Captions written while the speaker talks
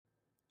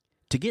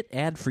To get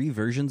ad-free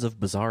versions of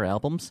Bizarre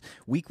Albums,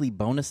 weekly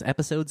bonus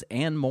episodes,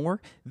 and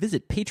more,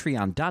 visit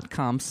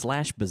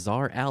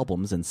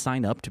patreon.com/bizarrealbums and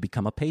sign up to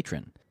become a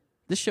patron.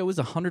 This show is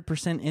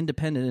 100%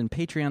 independent, and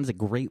Patreon is a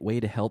great way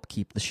to help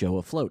keep the show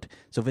afloat.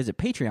 So visit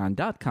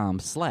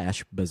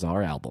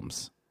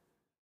patreon.com/bizarrealbums.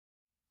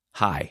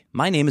 Hi,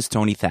 my name is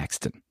Tony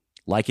Thaxton.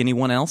 Like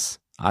anyone else,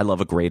 I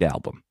love a great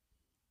album.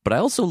 But I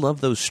also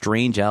love those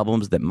strange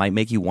albums that might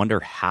make you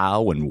wonder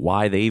how and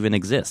why they even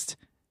exist.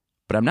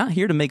 But I'm not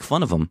here to make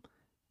fun of them.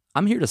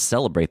 I'm here to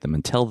celebrate them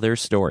and tell their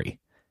story.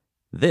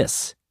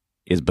 This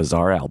is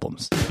Bizarre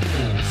Albums.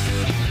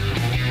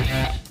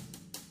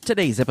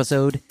 Today's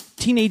episode,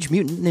 Teenage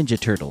Mutant Ninja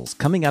Turtles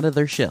Coming Out of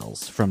Their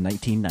Shells from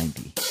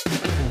 1990.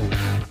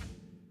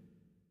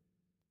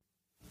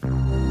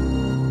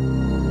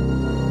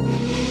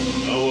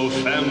 Our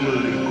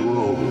family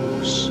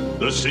grows.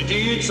 The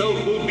city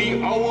itself will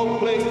be our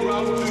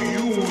playground to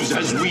use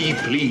as we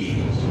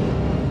please.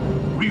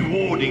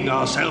 Rewarding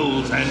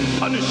ourselves and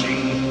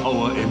punishing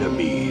our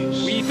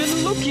enemies. We've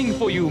been looking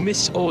for you,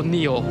 Miss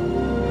O'Neill.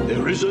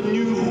 There is a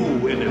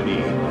new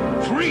enemy,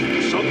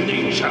 freaks of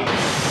nature.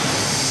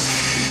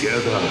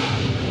 Together,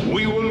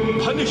 we will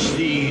punish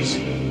these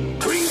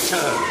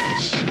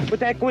creatures.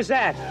 What the heck was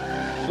that?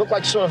 Looked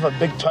like sort of a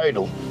big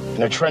turtle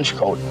in a trench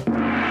coat.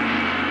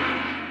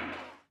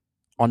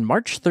 On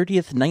March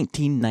 30th,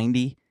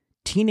 1990,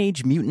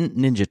 Teenage Mutant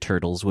Ninja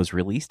Turtles was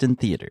released in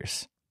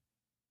theaters.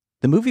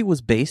 The movie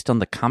was based on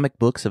the comic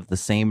books of the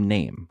same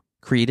name,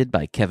 created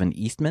by Kevin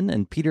Eastman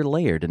and Peter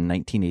Laird in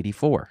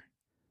 1984.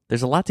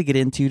 There's a lot to get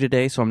into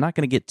today, so I'm not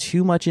going to get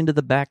too much into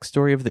the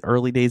backstory of the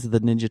early days of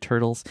the Ninja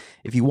Turtles.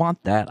 If you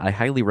want that, I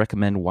highly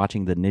recommend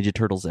watching the Ninja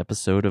Turtles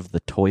episode of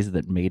The Toys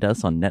That Made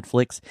Us on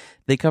Netflix.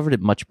 They covered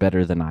it much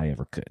better than I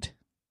ever could.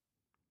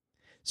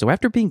 So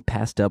after being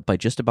passed up by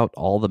just about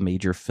all the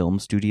major film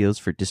studios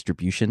for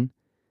distribution,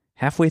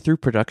 halfway through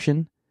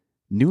production,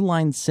 New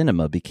Line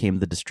Cinema became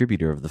the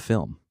distributor of the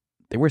film.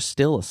 They were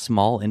still a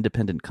small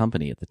independent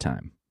company at the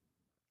time.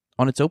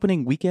 On its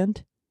opening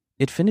weekend,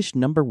 it finished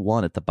number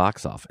 1 at the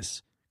box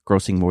office,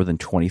 grossing more than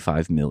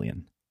 $25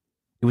 million.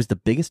 It was the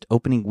biggest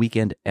opening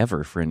weekend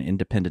ever for an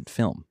independent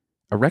film,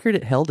 a record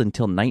it held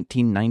until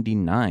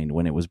 1999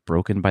 when it was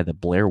broken by the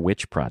Blair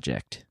Witch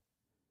Project.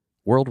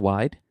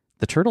 Worldwide,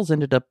 The Turtles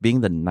ended up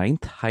being the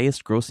 9th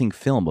highest grossing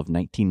film of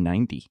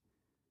 1990.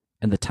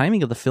 And the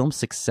timing of the film's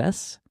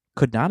success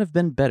could not have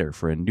been better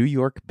for a New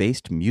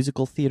York-based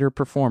musical theater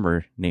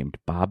performer named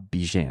Bob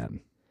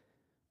Bijan.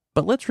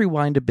 But let's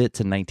rewind a bit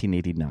to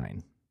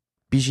 1989.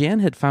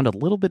 Bijan had found a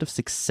little bit of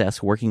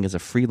success working as a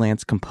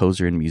freelance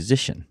composer and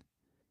musician.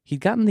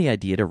 He'd gotten the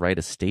idea to write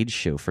a stage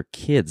show for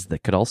kids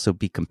that could also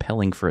be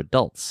compelling for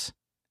adults.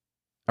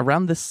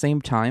 Around this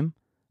same time,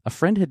 a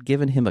friend had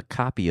given him a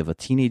copy of a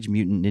Teenage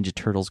Mutant Ninja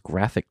Turtles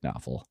graphic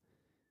novel.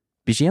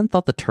 Bijan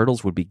thought the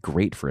Turtles would be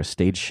great for a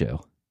stage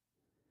show.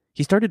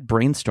 He started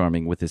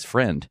brainstorming with his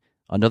friend,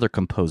 another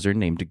composer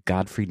named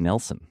Godfrey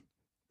Nelson.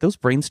 Those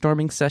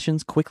brainstorming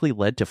sessions quickly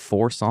led to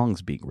 4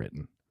 songs being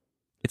written.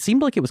 It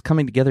seemed like it was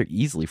coming together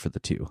easily for the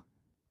two,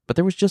 but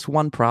there was just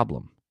one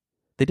problem.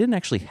 They didn't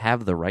actually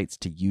have the rights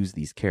to use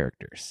these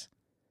characters.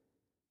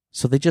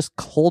 So they just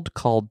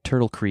cold-called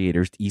Turtle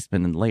creators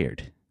Eastman and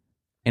Laird.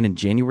 And in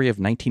January of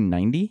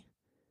 1990,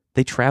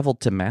 they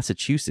traveled to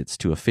Massachusetts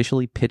to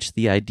officially pitch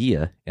the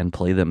idea and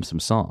play them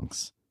some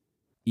songs.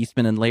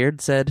 Eastman and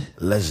Laird said,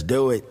 Let's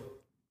do it.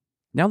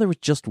 Now there was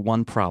just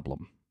one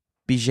problem.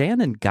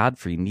 Bijan and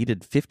Godfrey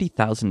needed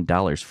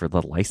 $50,000 for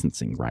the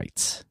licensing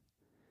rights.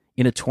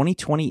 In a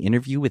 2020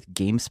 interview with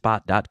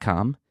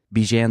GameSpot.com,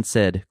 Bijan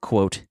said,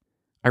 quote,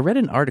 I read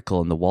an article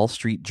in the Wall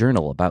Street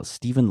Journal about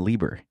Steven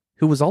Lieber,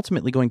 who was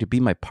ultimately going to be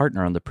my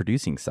partner on the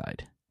producing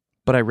side.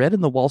 But I read in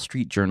the Wall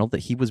Street Journal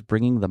that he was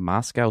bringing the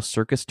Moscow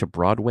Circus to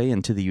Broadway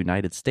and to the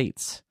United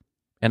States,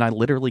 and I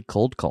literally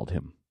cold called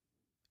him.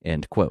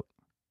 End quote.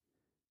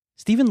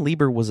 Steven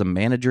Lieber was a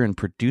manager and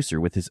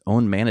producer with his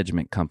own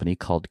management company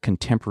called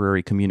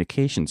Contemporary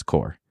Communications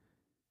Corp.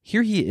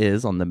 Here he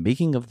is on the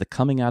Making of the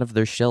Coming Out of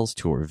Their Shells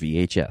tour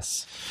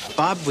VHS.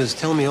 Bob was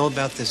telling me all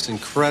about this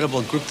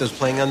incredible group that was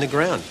playing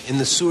underground in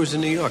the sewers of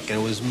New York,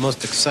 and it was the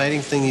most exciting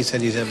thing he said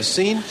he's ever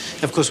seen.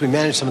 And of course, we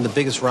managed some of the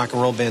biggest rock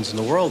and roll bands in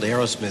the world,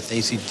 Aerosmith,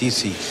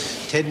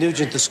 AC/DC, Ted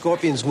Nugent, the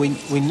Scorpions.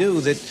 We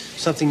knew that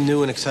something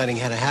new and exciting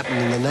had to happen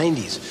in the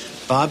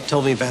 90s. Bob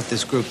told me about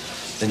this group,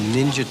 the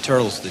Ninja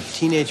Turtles, the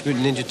Teenage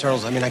Mutant Ninja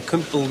Turtles. I mean, I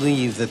couldn't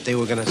believe that they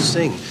were going to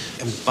sing.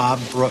 And Bob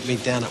brought me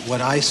down.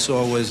 What I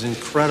saw was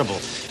incredible.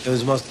 It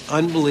was the most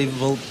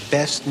unbelievable,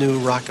 best new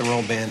rock and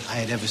roll band I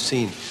had ever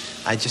seen.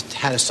 I just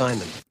had to sign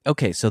them.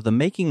 Okay, so the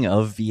making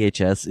of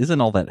VHS isn't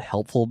all that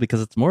helpful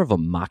because it's more of a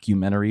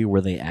mockumentary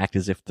where they act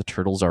as if the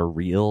Turtles are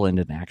real and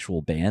an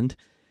actual band.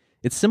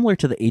 It's similar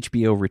to the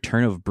HBO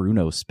Return of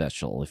Bruno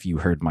special, if you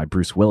heard my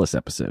Bruce Willis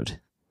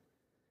episode.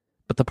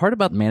 But the part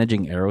about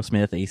managing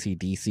Aerosmith,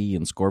 AC/DC,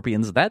 and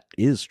Scorpions, that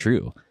is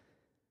true.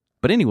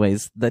 But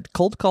anyways, that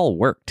cold call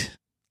worked.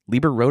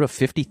 Lieber wrote a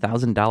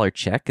 $50,000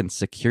 check and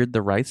secured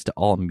the rights to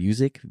all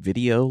music,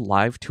 video,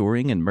 live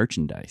touring, and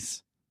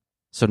merchandise.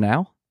 So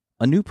now,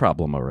 a new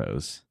problem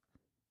arose.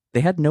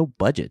 They had no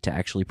budget to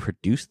actually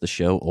produce the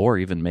show or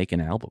even make an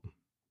album.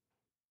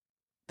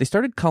 They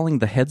started calling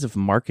the heads of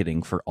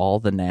marketing for all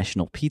the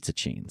national pizza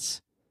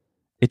chains.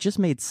 It just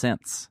made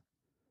sense.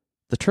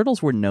 The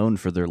Turtles were known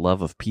for their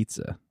love of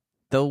pizza,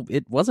 though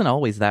it wasn't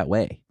always that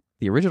way.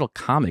 The original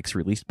comics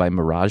released by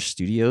Mirage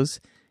Studios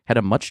had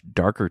a much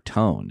darker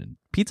tone, and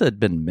pizza had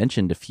been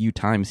mentioned a few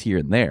times here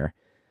and there,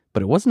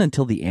 but it wasn't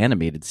until the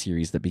animated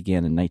series that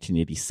began in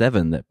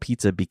 1987 that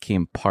pizza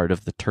became part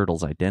of the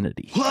Turtles'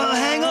 identity. Well,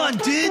 hang on,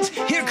 dudes.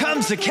 Here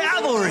comes the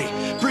cavalry,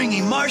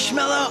 bringing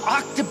marshmallow,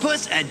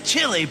 octopus, and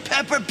chili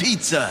pepper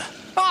pizza.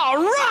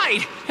 All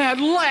right! At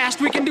last,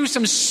 we can do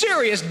some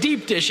serious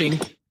deep dishing.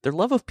 Their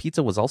love of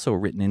pizza was also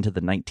written into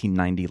the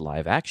 1990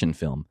 live-action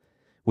film,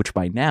 which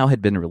by now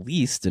had been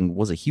released and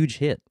was a huge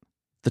hit.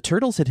 The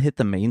Turtles had hit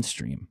the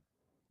mainstream,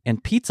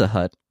 and Pizza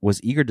Hut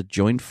was eager to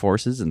join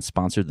forces and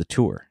sponsor the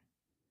tour.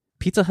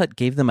 Pizza Hut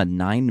gave them a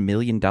 $9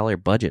 million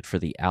budget for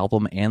the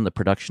album and the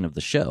production of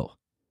the show.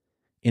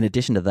 In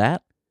addition to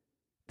that,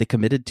 they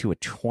committed to a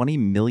 $20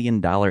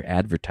 million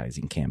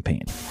advertising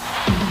campaign. The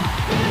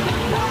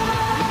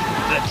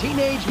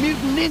Teenage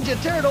Mutant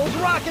Ninja Turtles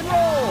rock and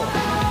roll!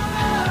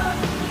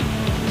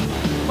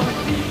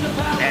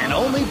 And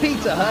only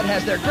Pizza Hut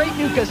has their great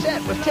new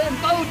cassette with 10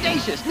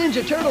 bodacious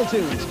Ninja Turtle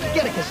tunes.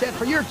 Get a cassette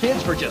for your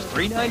kids for just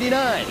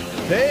 $3.99.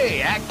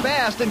 Hey, act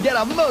fast and get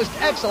a most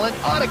excellent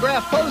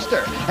autographed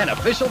poster. An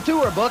official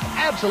tour book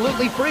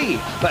absolutely free.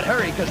 But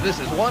hurry, because this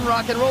is one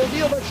rock and roll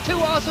deal that's too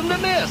awesome to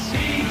miss.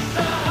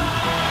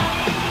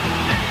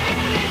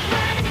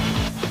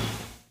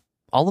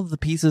 All of the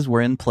pieces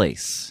were in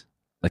place.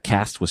 The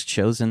cast was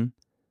chosen,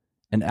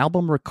 an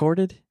album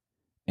recorded,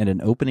 and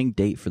an opening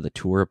date for the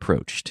tour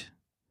approached.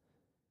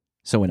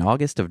 So in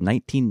August of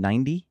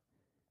 1990,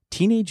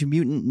 Teenage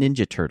Mutant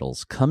Ninja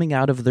Turtles Coming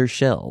Out of Their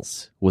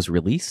Shells was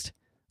released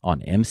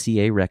on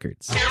MCA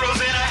Records. Heroes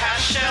in a half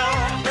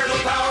shell, turtle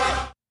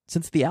power.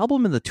 Since the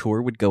album and the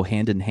tour would go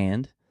hand in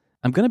hand,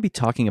 I'm going to be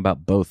talking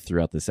about both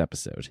throughout this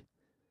episode.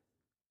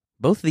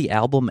 Both the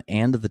album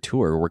and the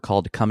tour were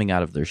called Coming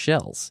Out of Their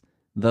Shells,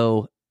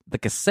 though the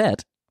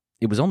cassette,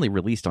 it was only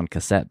released on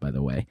cassette by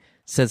the way,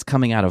 says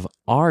Coming Out of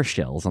Our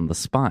Shells on the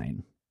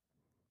spine.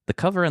 The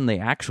cover and the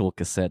actual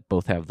cassette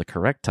both have the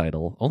correct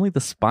title, only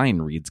the spine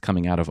reads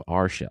Coming Out of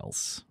Our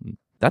Shells.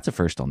 That's a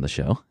first on the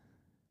show.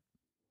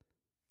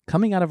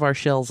 Coming Out of Our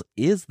Shells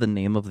is the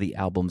name of the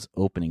album's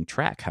opening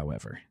track,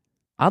 however.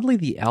 Oddly,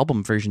 the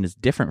album version is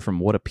different from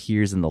what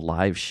appears in the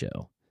live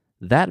show.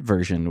 That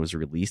version was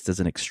released as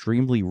an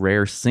extremely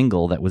rare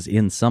single that was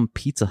in some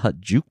Pizza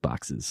Hut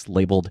jukeboxes,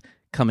 labeled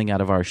Coming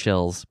Out of Our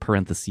Shells,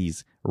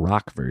 parentheses,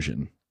 rock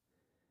version.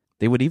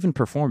 They would even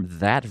perform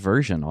that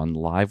version on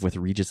Live with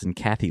Regis and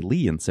Kathy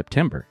Lee in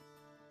September.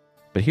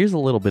 But here's a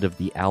little bit of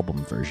the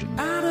album version.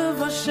 Out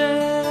of our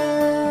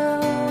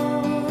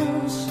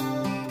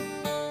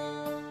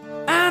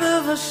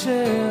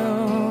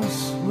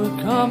shells, we're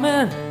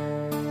coming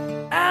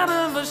out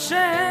of our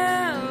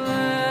shells.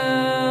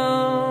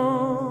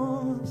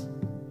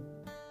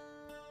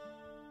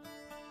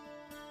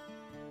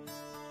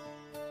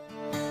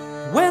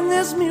 When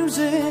there's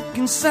music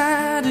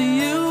inside of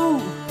you,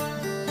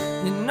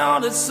 you know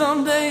that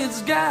someday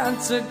it's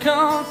got to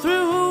come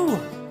through.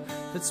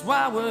 That's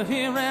why we're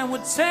here and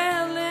we're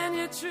telling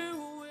you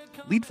true.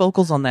 Lead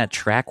vocals on that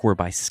track were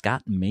by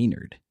Scott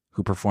Maynard,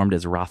 who performed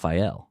as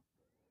Raphael.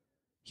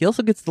 He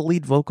also gets the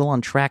lead vocal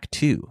on track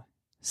 2,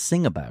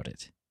 Sing About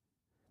It.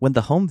 When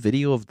the home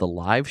video of the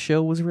live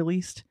show was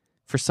released,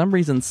 for some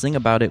reason Sing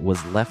About It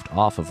was left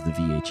off of the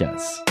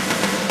VHS.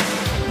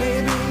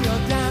 Maybe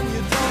you're down,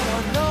 you don't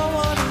want no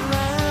one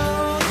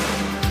around,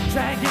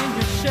 dragging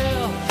your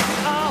shell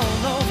all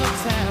over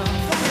town.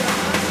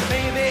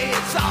 Baby,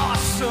 it's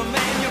awesome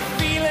and you're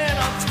feeling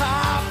on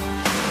top.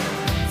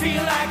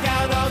 Feel like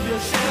out of your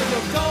shell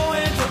you're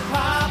going to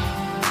pop.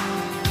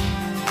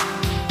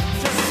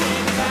 Just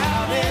sing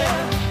about it.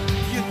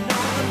 You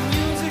know the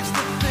music's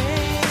the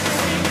thing.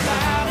 Sing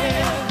about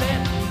it.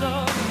 Let the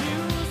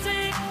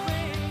music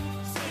ring.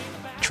 Sing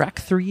about it. Track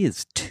 3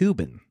 is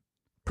Tubin,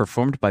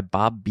 performed by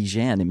Bob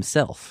Bijan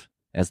himself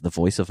as the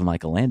voice of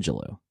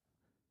Michelangelo.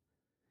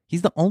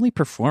 He's the only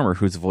performer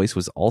whose voice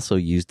was also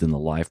used in the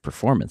live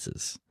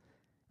performances.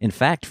 In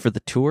fact, for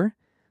the tour,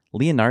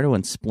 Leonardo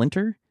and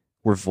Splinter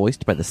were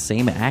voiced by the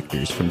same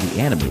actors from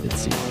the animated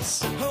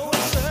series. Oh,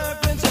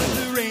 serpents of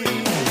the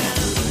rain.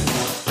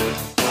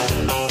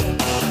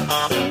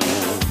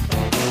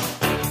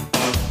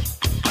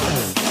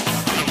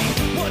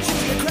 Once you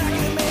see a crack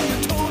in the man,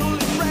 you're totally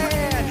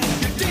rad.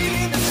 You're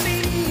digging the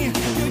scene,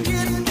 you're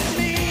getting to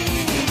me.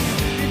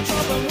 You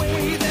drop a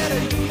way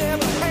that you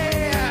never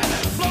had.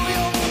 Blow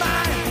your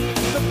mind,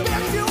 the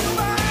best you'll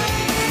find.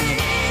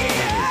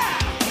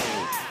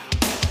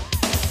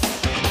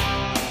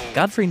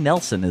 Godfrey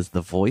Nelson is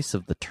the voice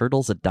of the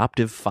Turtles'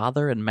 adoptive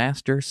father and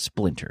master,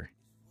 Splinter.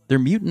 Their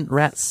mutant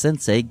rat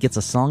sensei gets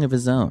a song of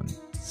his own,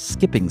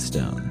 Skipping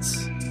Stones.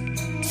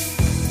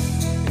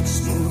 It's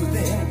smooth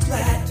and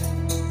flat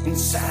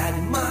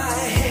inside my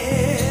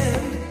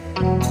head.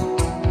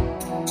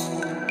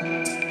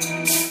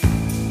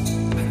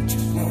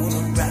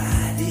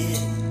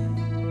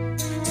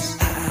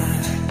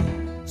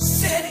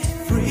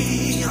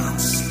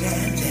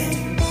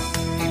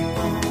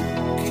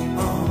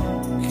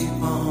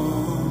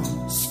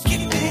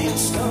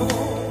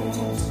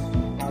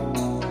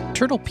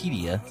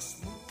 Turtlepedia,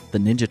 the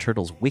Ninja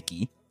Turtles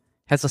wiki,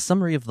 has a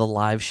summary of the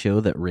live show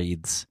that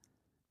reads,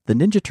 "The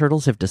Ninja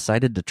Turtles have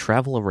decided to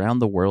travel around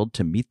the world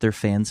to meet their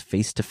fans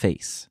face to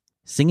face,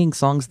 singing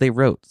songs they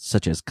wrote,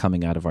 such as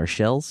Coming Out of Our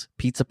Shells,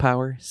 Pizza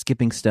Power,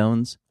 Skipping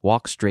Stones,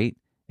 Walk Straight,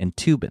 and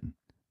Tubin'.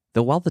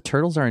 Though while the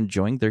Turtles are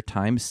enjoying their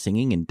time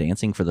singing and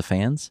dancing for the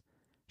fans,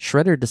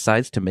 Shredder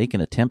decides to make an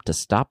attempt to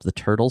stop the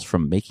Turtles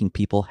from making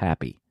people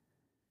happy.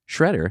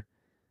 Shredder,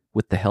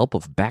 with the help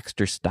of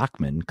Baxter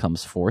Stockman,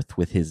 comes forth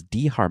with his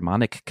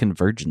D-harmonic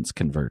convergence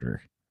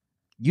converter.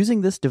 Using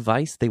this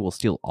device, they will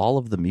steal all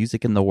of the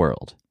music in the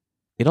world.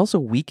 It also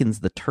weakens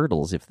the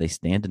Turtles if they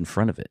stand in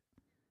front of it.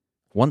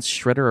 Once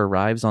Shredder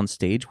arrives on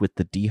stage with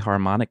the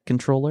D-harmonic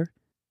controller,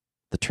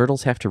 the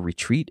Turtles have to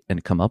retreat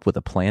and come up with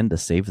a plan to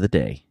save the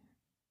day.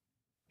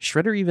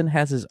 Shredder even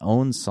has his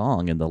own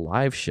song in the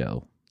live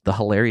show, the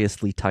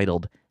hilariously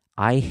titled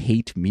I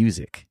Hate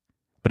Music,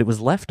 but it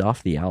was left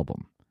off the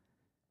album.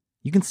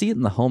 You can see it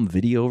in the home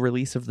video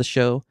release of the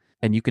show,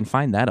 and you can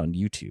find that on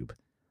YouTube.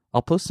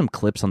 I'll post some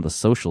clips on the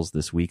socials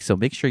this week, so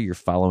make sure you're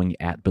following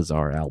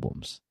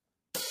 @BizarreAlbums.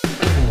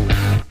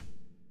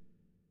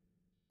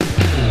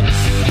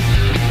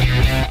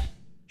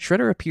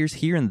 Shredder appears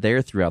here and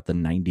there throughout the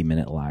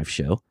 90-minute live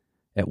show.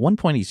 At one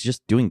point, he's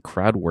just doing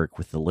crowd work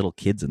with the little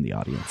kids in the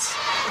audience.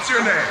 What's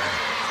your name?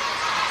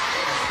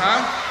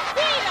 Huh?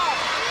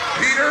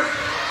 Peter?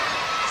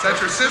 Is that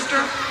your sister?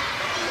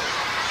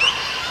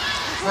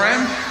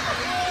 Friend?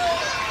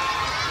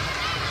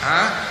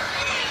 Huh?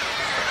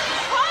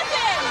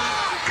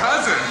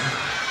 Cousin?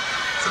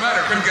 What's the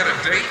matter? Couldn't get a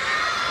date?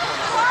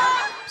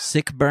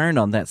 Sick burn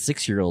on that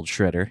 6-year-old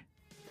Shredder.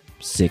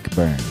 Sick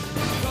burn.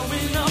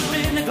 Growing up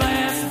in a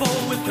glass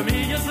bowl with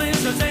chameleons,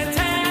 lizards, and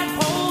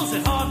tadpoles,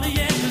 it hardly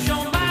enters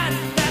your mind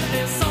that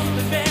there's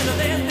something better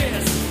than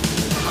this.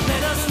 I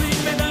let her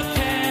sleep in a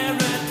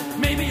carrot,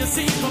 maybe a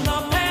seed from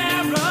the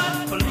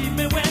parrot. Believe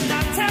me when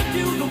I tell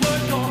you the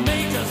word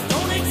gourmet just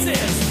don't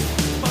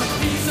exist. But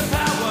piece of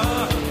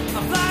power,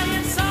 a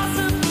flying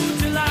saucer food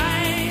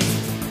delight.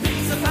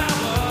 Piece of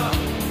power,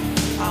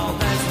 oh,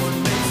 that's what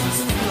makes us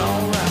feel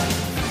alright.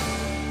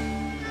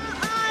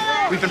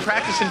 We've been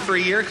practicing for a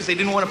year because they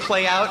didn't want to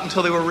play out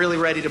until they were really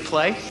ready to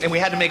play. And we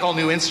had to make all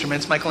new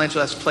instruments.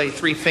 Michelangelo has to play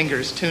 3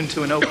 fingers tuned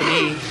to an open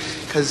E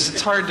because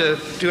it's hard to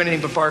do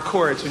anything but bar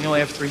chords when you only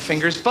have 3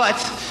 fingers. But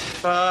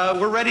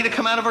we're ready to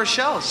come out of our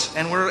shells.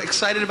 And we're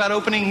excited about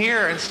opening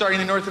here and starting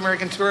the North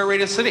American tour at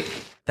Radio City.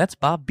 That's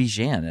Bob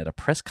Bijan at a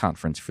press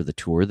conference for the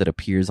tour that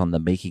appears on the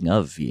Making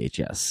of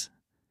VHS.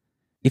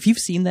 If you've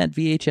seen that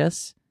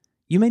VHS,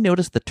 you may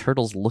notice the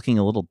Turtles looking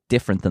a little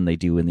different than they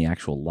do in the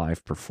actual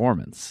live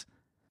performance.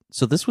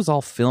 So this was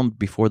all filmed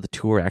before the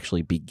tour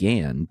actually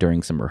began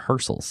during some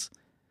rehearsals.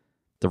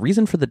 The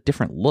reason for the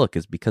different look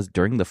is because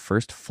during the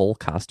first full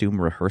costume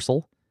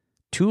rehearsal,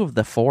 2 of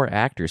the 4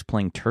 actors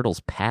playing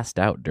Turtles passed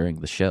out during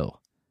the show.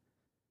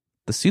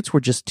 The suits were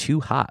just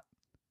too hot,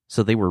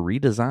 so they were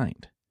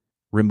redesigned,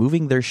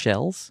 removing their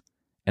shells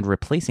and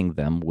replacing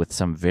them with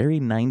some very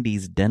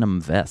 90s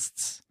denim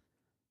vests.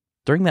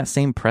 During that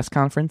same press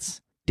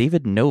conference,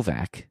 David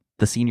Novak,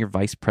 the senior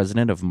vice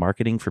president of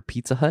marketing for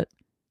Pizza Hut,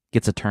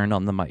 gets a turn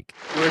on the mic.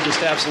 We're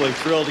just absolutely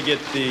thrilled to get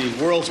the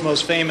world's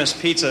most famous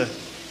pizza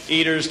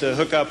eaters to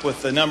hook up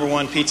with the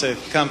 #1 pizza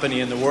company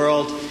in the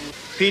world.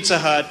 Pizza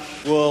Hut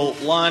will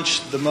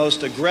launch the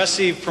most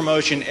aggressive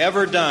promotion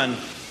ever done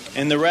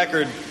in the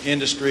record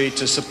industry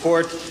to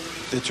support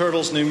the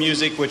Turtles' new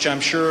music, which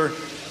I'm sure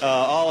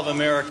all of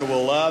America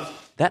will love.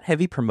 That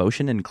heavy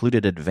promotion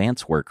included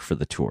advance work for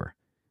the tour,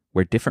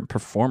 where different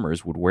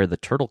performers would wear the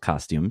turtle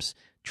costumes,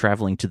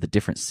 traveling to the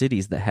different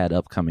cities that had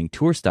upcoming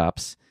tour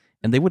stops,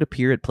 and they would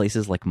appear at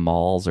places like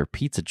malls or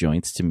pizza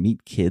joints to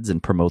meet kids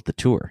and promote the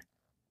tour.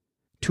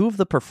 2 of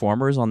the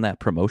performers on that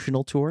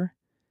promotional tour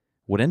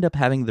would end up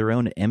having their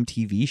own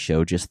MTV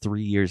show just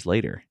 3 years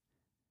later.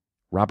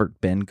 Robert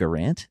Ben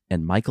Garant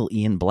and Michael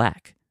Ian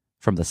Black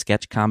from the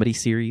sketch comedy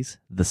series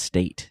The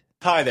State.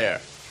 Hi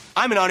there.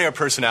 I'm an on-air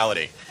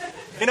personality.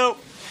 You know,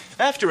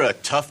 after a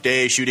tough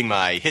day shooting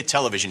my hit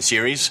television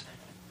series,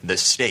 The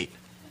State,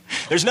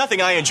 there's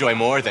nothing I enjoy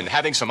more than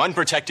having some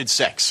unprotected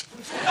sex.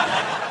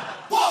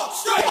 Walk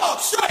straight, walk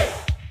straight.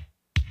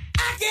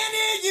 I can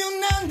hear you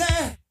now.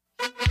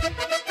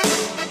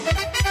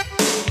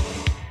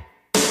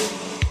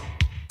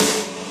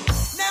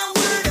 Now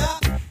word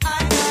up,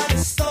 I got a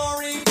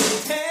story to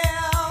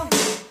tell.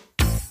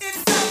 It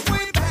starts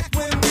way back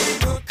when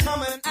we were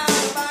coming out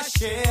of our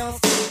shells.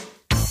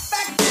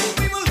 Back then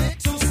we were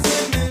little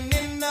swimming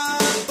in a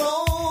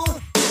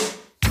bowl.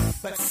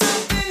 But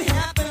something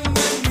happened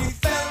when we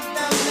fell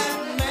down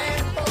that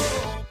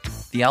manhole.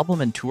 The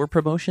album and tour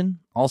promotion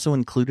also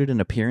included an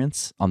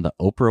appearance on the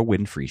Oprah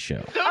Winfrey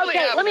Show.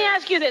 Okay, let me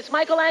ask you this,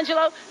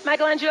 Michelangelo.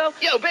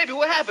 Yo, baby,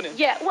 what happening?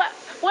 Yeah,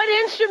 what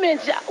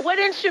instruments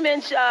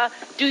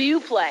do you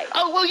play?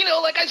 Oh, well, you know,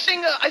 like I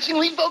sing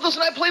lead vocals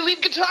and I play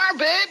lead guitar,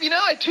 babe. You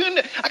know, I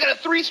got a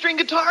 3-string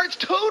guitar. It's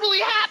totally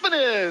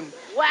happening.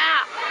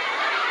 Wow.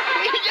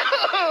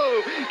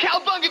 Yo,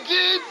 cowabunga,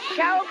 dude.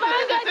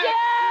 Cowabunga,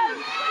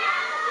 dude.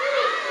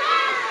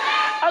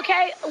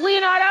 Okay,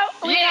 Leonardo?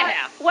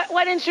 Yeah.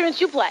 What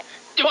instruments you play?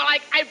 Well,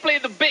 I play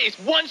the bass,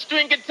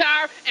 one-string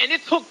guitar, and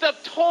it's hooked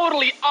up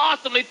totally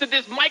awesomely to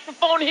this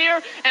microphone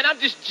here, and I'm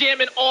just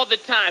jamming all the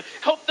time.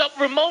 Hooked up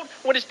remote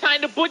when it's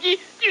time to boogie.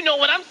 You know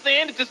what I'm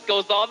saying? It just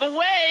goes all the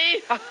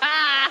way. All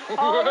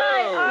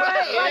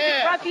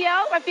right.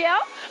 Yeah.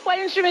 Raphael, what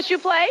instruments you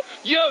play?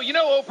 Yo, you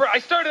know, Oprah, I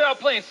started out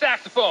playing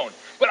saxophone,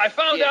 but I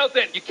found out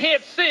that you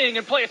can't sing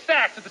and play a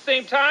sax at the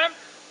same time,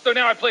 so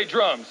now I play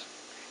drums.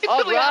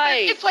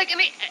 It's like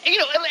an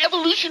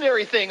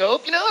evolutionary thing,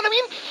 Ope. You know what I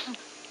mean?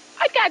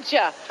 I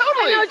gotcha.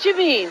 Totally. I know what you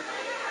mean.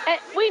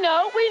 We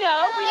know.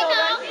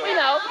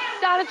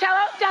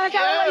 Donatello,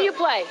 what do you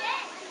play?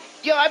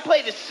 Yo, I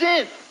play the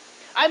synth.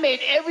 I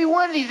made every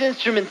one of these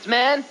instruments,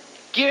 man.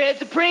 Gearhead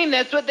Supreme,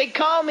 that's what they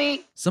call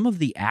me. Some of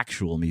the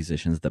actual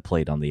musicians that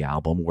played on the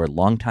album were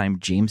longtime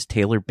James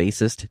Taylor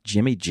bassist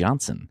Jimmy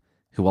Johnson,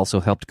 who also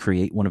helped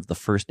create one of the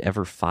first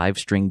ever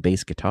 5-string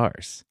bass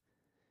guitars.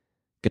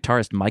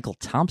 Guitarist Michael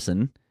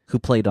Thompson, who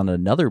played on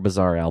another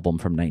bizarre album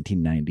from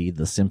 1990,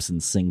 The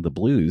Simpsons Sing the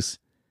Blues,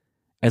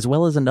 as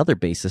well as another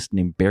bassist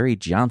named Barry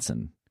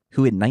Johnson,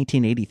 who in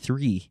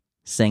 1983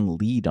 sang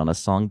lead on a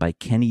song by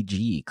Kenny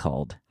G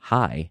called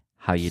Hi,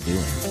 How You Doing?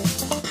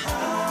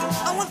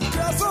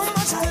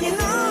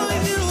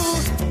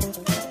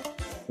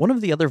 One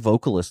of the other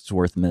vocalists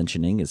worth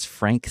mentioning is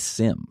Frank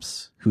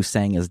Sims, who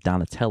sang as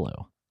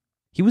Donatello.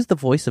 He was the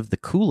voice of the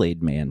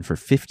Kool-Aid Man for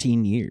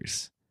 15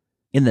 years.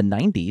 In the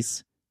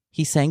 90s,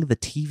 he sang the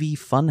TV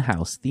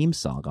Funhouse theme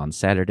song on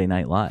Saturday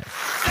Night Live.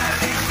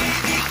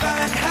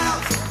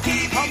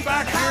 Come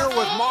back here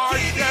with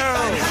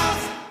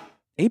Marshall.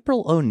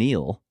 April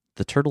O'Neil,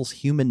 the Turtles'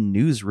 human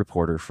news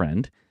reporter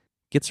friend,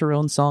 gets her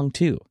own song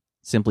too,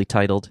 simply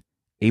titled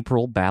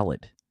April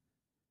Ballad.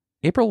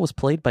 April was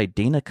played by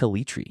Dana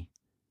Calitri,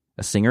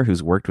 a singer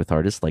who's worked with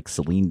artists like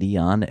Celine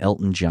Dion,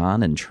 Elton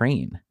John, and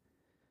Train.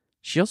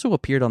 She also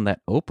appeared on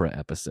that Oprah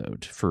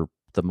episode for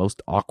the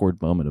most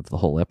awkward moment of the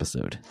whole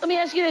episode. Let me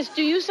ask you this.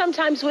 Do you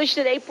sometimes wish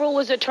that April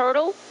was a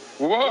turtle?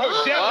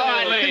 Whoa,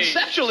 definitely.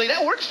 Conceptually,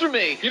 that works for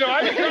me. You know,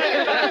 I've been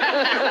trying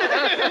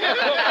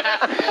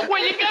to...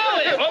 Where you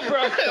going?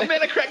 Oprah.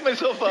 Man, I cracked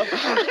myself up.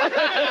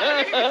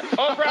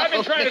 Oprah, I've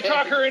been trying to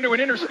talk her into an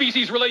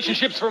interspecies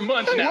relationships for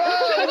months now.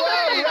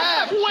 Whoa,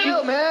 Raph,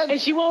 chill, man. And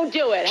she won't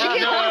do it,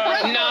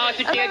 huh? No,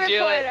 she can't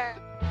do it.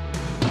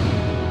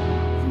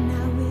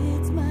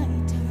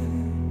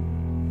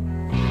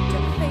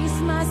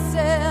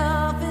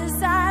 Myself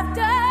as I've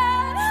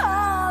done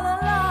all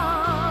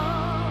along,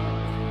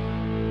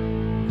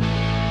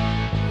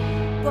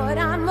 but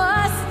I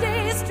must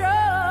stay strong.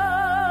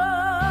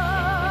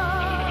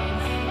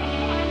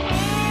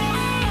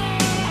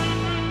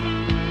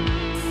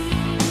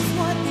 It's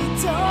what they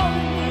told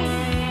me.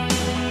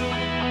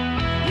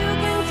 You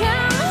can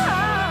count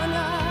on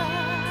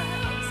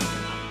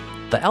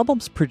us. The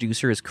album's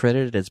producer is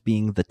credited as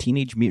being the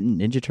Teenage Mutant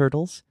Ninja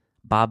Turtles,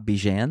 Bob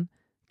Bijan,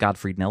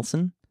 Godfrey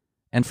Nelson,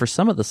 and for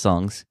some of the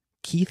songs,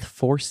 Keith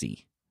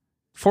Forsey.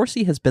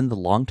 Forsey has been the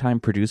longtime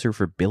producer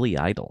for Billy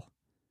Idol.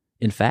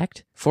 In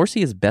fact,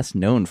 Forsey is best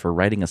known for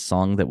writing a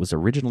song that was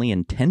originally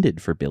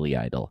intended for Billy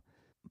Idol,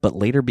 but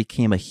later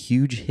became a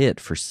huge hit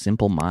for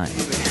Simple Minds.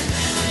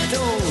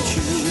 Don't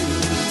you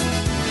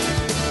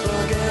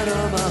forget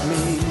about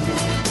me.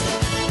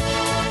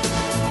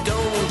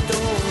 Don't.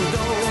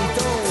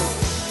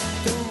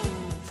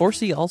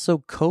 Forsey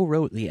also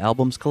co-wrote the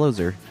album's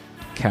closer,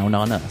 Count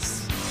on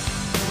Us.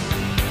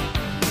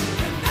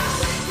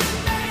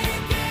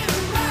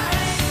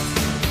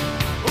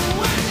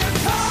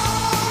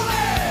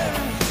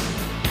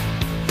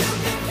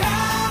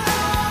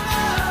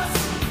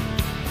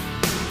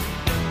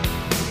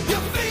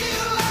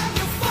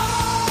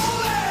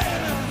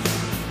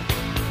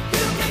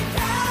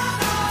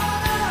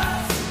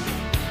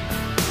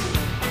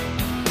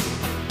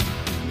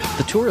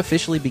 The tour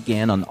officially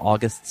began on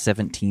August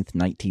 17th,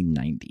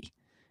 1990,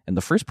 and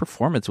the first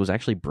performance was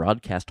actually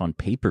broadcast on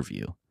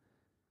pay-per-view.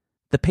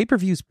 The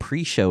pay-per-view's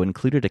pre-show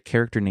included a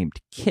character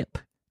named Kip,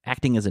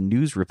 acting as a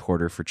news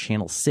reporter for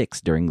Channel 6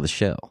 during the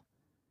show.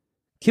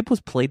 Kip was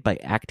played by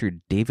actor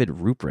David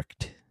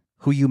Ruprecht,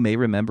 who you may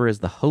remember as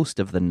the host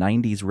of the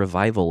 90s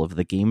revival of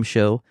the game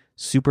show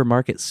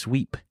Supermarket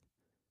Sweep.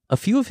 A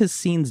few of his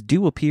scenes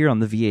do appear on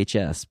the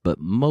VHS, but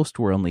most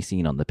were only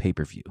seen on the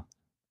pay-per-view.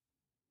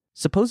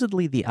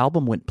 Supposedly, the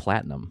album went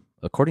platinum,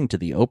 according to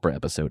the Oprah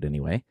episode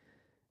anyway,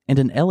 and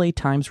an LA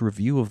Times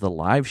review of the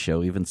live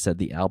show even said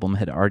the album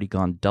had already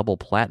gone double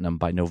platinum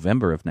by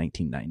November of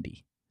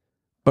 1990.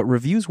 But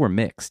reviews were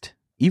mixed,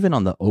 even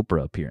on the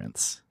Oprah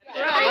appearance.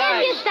 I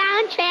have your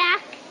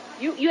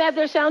soundtrack. You have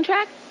their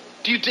soundtrack?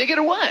 Do you dig it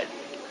or what?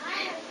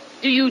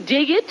 Do you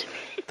dig it?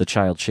 The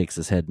child shakes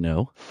his head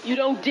no. You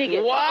don't dig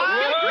it. What?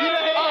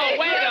 Oh,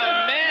 wait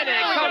a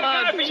minute. Come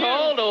on,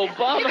 total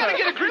bummer. You gotta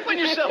get a grip on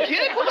yourself,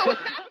 kid.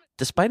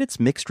 Despite its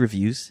mixed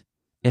reviews,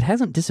 it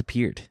hasn't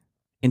disappeared.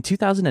 In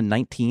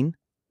 2019,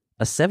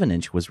 a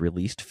 7-inch was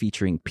released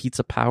featuring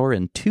Pizza Power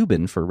and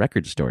Tubin for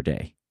Record Store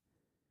Day.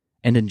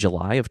 And in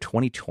July of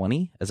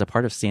 2020, as a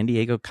part of San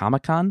Diego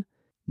Comic-Con,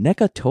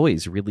 NECA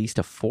Toys released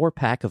a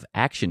 4-pack of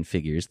action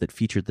figures that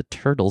featured the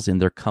turtles in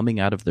their coming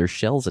out of their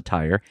shells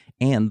attire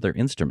and their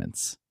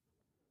instruments.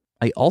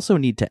 I also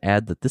need to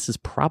add that this is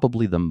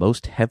probably the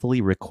most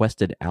heavily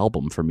requested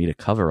album for me to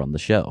cover on the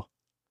show.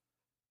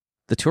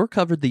 The tour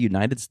covered the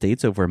United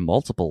States over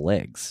multiple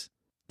legs.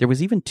 There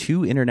was even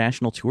 2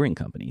 international touring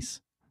companies.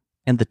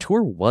 And the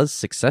tour was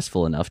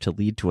successful enough to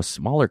lead to a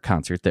smaller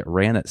concert that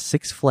ran at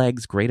Six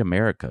Flags Great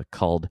America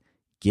called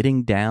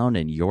Getting Down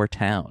in Your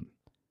Town.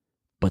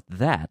 But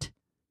that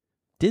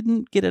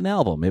didn't get an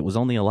album, it was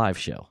only a live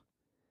show.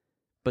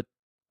 But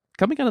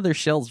Coming Out of Their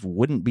Shells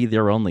wouldn't be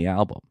their only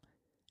album.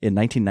 In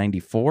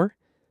 1994,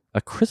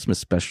 a Christmas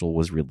special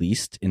was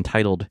released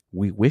entitled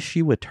We Wish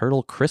You a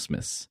Turtle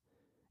Christmas,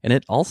 and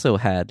it also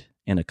had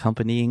an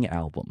accompanying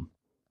album.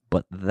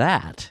 But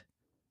that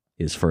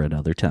is for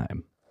another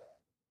time.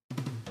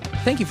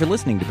 Thank you for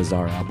listening to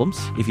Bizarre Albums.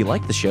 If you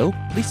like the show,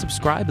 please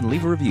subscribe and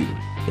leave a review.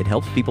 It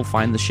helps people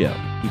find the show.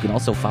 You can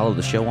also follow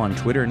the show on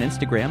Twitter and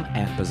Instagram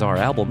at Bizarre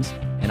Albums,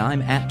 and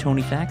I'm at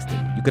Tony Thaxton.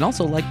 You can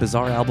also like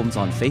Bizarre Albums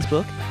on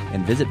Facebook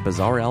and visit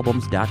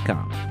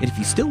bizarrealbums.com. And if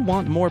you still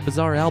want more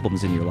Bizarre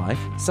Albums in your life,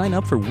 sign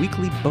up for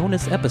weekly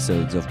bonus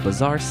episodes of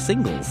Bizarre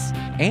Singles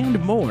and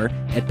more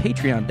at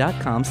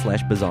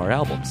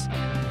patreon.com/bizarrealbums.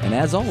 And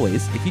as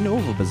always, if you know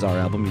of a Bizarre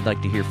album you'd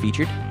like to hear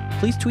featured,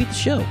 please tweet the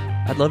show.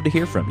 I'd love to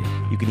hear from you.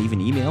 You can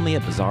even email me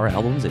at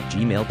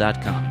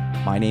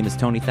bizarrealbums@gmail.com. My name is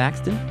Tony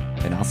Thaxton,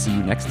 and I'll see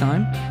you next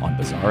time on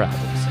Bizarre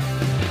Albums.